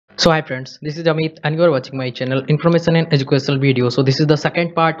So hi friends, this is Amit and you are watching my channel information and educational video. So this is the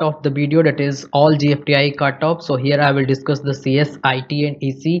second part of the video, that is all GFTI cutoff. So here I will discuss the CS, IT and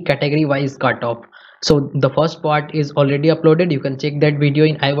EC category wise cutoff. So the first part is already uploaded. You can check that video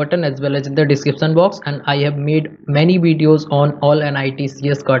in I button as well as in the description box, and I have made many videos on all NIT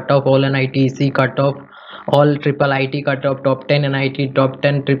CS cutoff, all NIT EC cutoff, all triple IT cutoff, top 10 NIT, top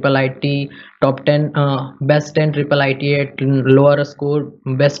 10 triple IT, top 10 best 10 triple IT at lower score,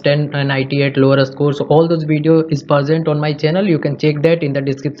 best 10 NIT at lower score. So all those video is present on my channel. You can check that in the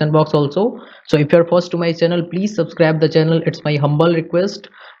description box also. So if you're first to my channel, please subscribe the channel. It's my humble request.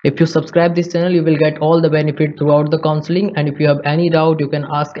 If you subscribe this channel, you will get all the benefit throughout the counseling, and if you have any doubt, you can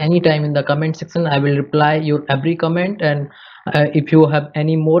ask anytime in the comment section. I will reply your every comment, and if you have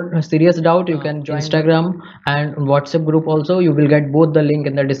any more serious doubt, you can join Instagram and WhatsApp group also. You will get both the link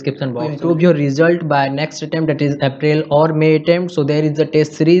in the description box. Improve your result by next attempt, that is April or May attempt. So there is a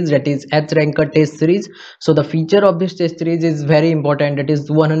test series, that is H ranker test series. So the feature of this test series is very important. That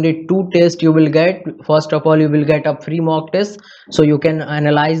is 102 tests you will get. First of all, you will get a free mock test, so you can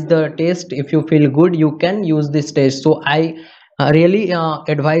analyze the test. If you feel good, you can use this test. So I really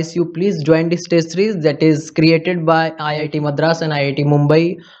advise you, please join this test series that is created by IIT Madras and IIT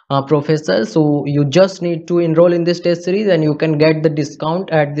Mumbai professors. So you just need to enroll in this test series and you can get the discount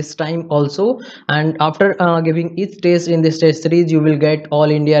at this time also. And after giving each test in this test series, you will get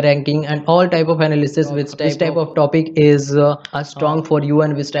all India ranking and all type of analysis, which type of topic is strong for you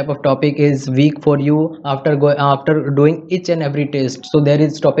and which type of topic is weak for you after doing each and every test. So there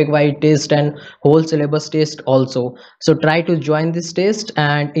is topic wise test and whole syllabus test also. So try to join this test,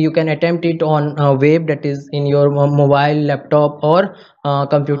 and you can attempt it on web, that is in your mobile, laptop or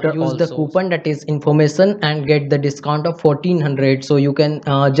computer. Use the coupon, that is information, and get the discount of 1400. So you can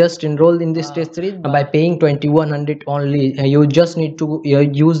just enroll in this test series by paying 2100 only. You just need to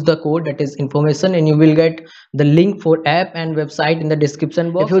use the code, that is information, and you will get the link for app and website in the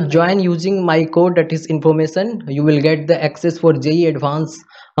description box. If you join using my code, that is information, you will get the access for JEE Advanced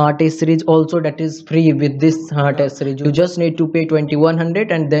test series also, that is free with this test series. You just need to pay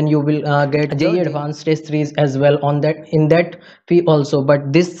 2100 and then you will get JEE Advanced test series as well on that, in that fee also.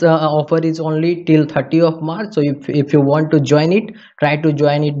 But this offer is only till 30th of March. So if you want to join it, try to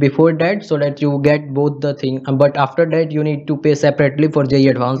join it before that, so that you get both the thing. But after that you need to pay separately for JEE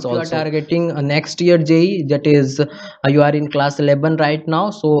Advanced also. If you are targeting next year JEE, that is you are in class 11 right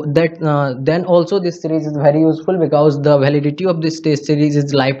now, so that then also this series is very useful, because the validity of this test series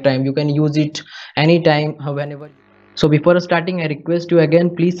is lifetime. You can use it anytime, whenever. So before starting, I request you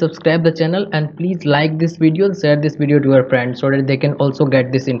again, please subscribe the channel and please like this video and share this video to your friends so that they can also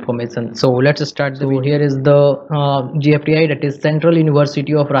get this information. So let's start the video. Here is the GFTI, that is Central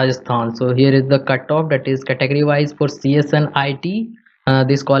University of Rajasthan. So here is the cutoff, that is category wise for CS and IT.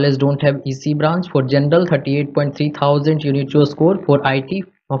 This college don't have EC branch. For general 38.3 thousand you need to score. For IT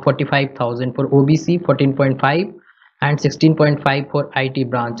 45,000. For OBC 14.5 and 16.5 for IT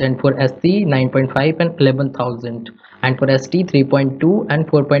branch, and for SC 9.5 and 11,000, and for ST 3.2 and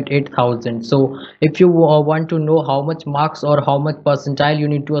 4.8 thousand. So if you want to know how much marks or how much percentile you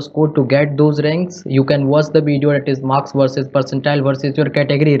need to score to get those ranks, you can watch the video, that is marks versus percentile versus your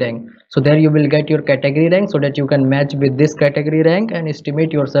category rank. So there you will get your category rank, so that you can match with this category rank and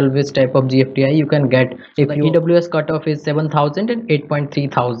estimate yourself which type of GFTI you can get. If the EWS cutoff is 7,000 and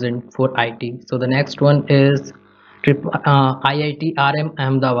 8.3 thousand for IT. So the next one is IIT RM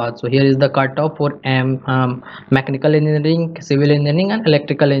Ahmedabad. So here is the cutoff for mechanical engineering, civil engineering and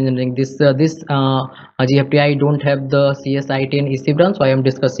electrical engineering. This GFTI don't have the CS, IT and EC branch, so I am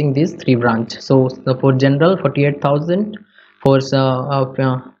discussing these three branch. So for general 48,000, for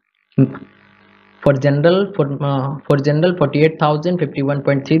general 48,000,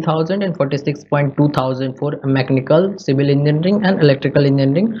 51.3 thousand and 46.2 thousand for mechanical, civil engineering and electrical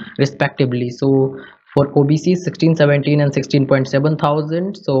engineering respectively. So for OBC 16, 17 and 16.7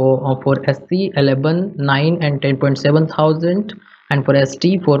 thousand. So for SC 11, 9 and 10.7 thousand, and for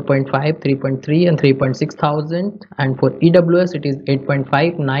ST 4.5, 3.3 and 3.6 thousand, and for EWS it is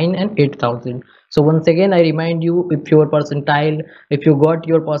 8.5, 9 and 8,000. So once again I remind you, if you got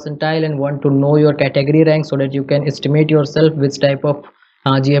your percentile and want to know your category rank, so that you can estimate yourself which type of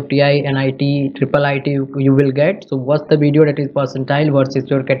GFTI, NIT, triple IT you will get. So watch the video, that is percentile versus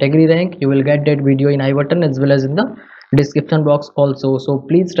your category rank. You will get that video in I button as well as in the description box also. So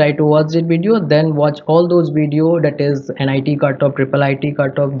please try to watch that video, then watch all those video, that is NIT cutoff, triple IT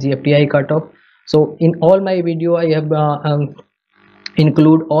cutoff, GFTI cutoff. So in all my video I have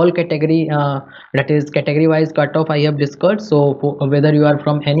include all category, that is category wise cutoff I have discussed. So whether you are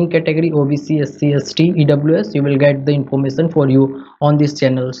from any category, OBC, SC, ST, EWS, you will get the information for you on this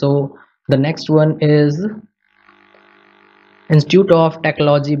channel. So the next one is Institute of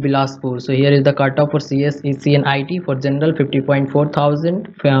Technology Bilaspur. So here is the cutoff for CS, EC and IT. For general 50.4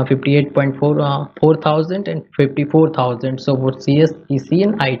 thousand, 58.4 thousand and 54,000. So for CS, EC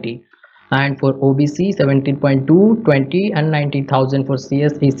and IT. And for OBC 17.2, 20 and 19,000 for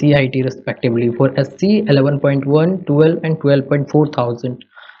CS, EC, IT respectively. For SC 11.1, 12 and 12.4 thousand.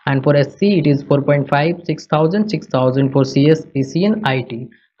 And for SC it is 4.5, 6,000, 6,000 for CS, EC and IT.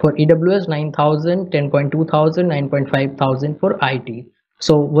 For EWS 9,000, 10.2 thousand, 9.5 thousand for IT.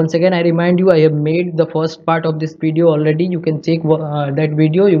 So once again I remind you, I have made the first part of this video already. You can check that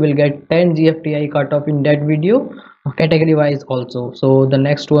video. You will get 10 GFTI cutoff in that video, category wise also. So the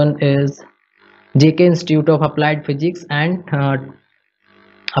next one is JK Institute of Applied Physics and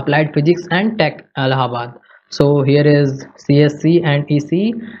Tech, Allahabad. So here is CSC and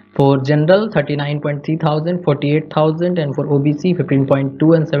EC. For general 39.3 thousand, 48,000, and for OBC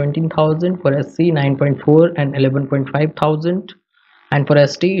 15.2 and 17,000. For SC 9.4 and 11.5 thousand, and for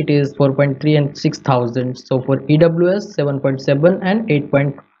ST it is 4.3 and 6,000. So for EWS 7.7 and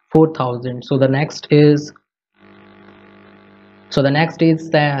 8.4 thousand. So the next is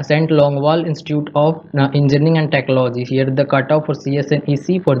St. Longwall Institute of Engineering and Technology. Here the cutoff for CS and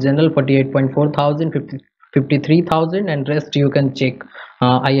EC. For general 48.4 thousand, 53,000, and rest you can check.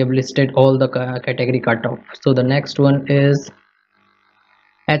 I have listed all the category cutoff. So the next one is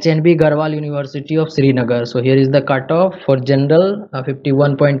HNB Garhwal University of Srinagar. So here is the cutoff for general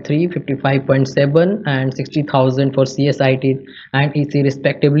 51.3, 55.7 and 60,000 for CSIT and EC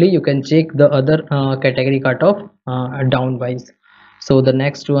respectively. You can check the other category cutoff downwise. So the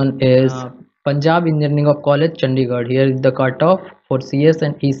next one is Punjab Engineering of College, Chandigarh. Here is the cutoff for CS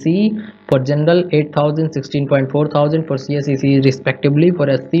and EC. For general 8,000, 16.4 thousand for CS, EC respectively. For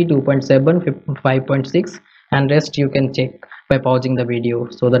SC 2.7, 5.6, and rest you can check by pausing the video.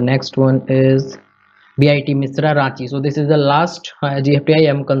 So the next one is BIT Misra, Ranchi. So this is the last GFTI I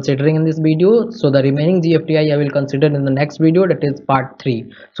am considering in this video. So the remaining GFTI I will consider in the next video, that is part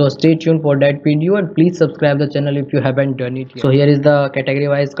 3. So stay tuned for that video and please subscribe the channel if you haven't done it yet. So here is the category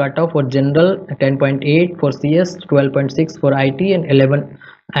wise cutoff. For general 10.8, for CS 12.6, for IT and 11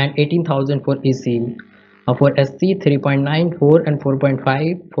 and 18,000 for EC. For SC 3.9, 4 and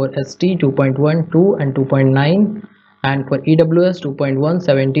 4.5. For ST 2.1, 2 and 2.9. And for EWS 2.1,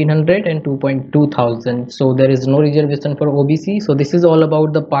 1700 and 2.2 thousand. So there is no reservation for OBC. So this is all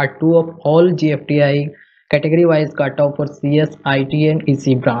about the part 2 of all GFTI category wise cutoff for CS, IT and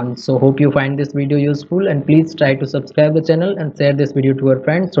EC branch. So hope you find this video useful, and please try to subscribe the channel and share this video to your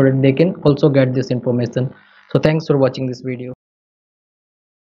friends so that they can also get this information. So thanks for watching this video.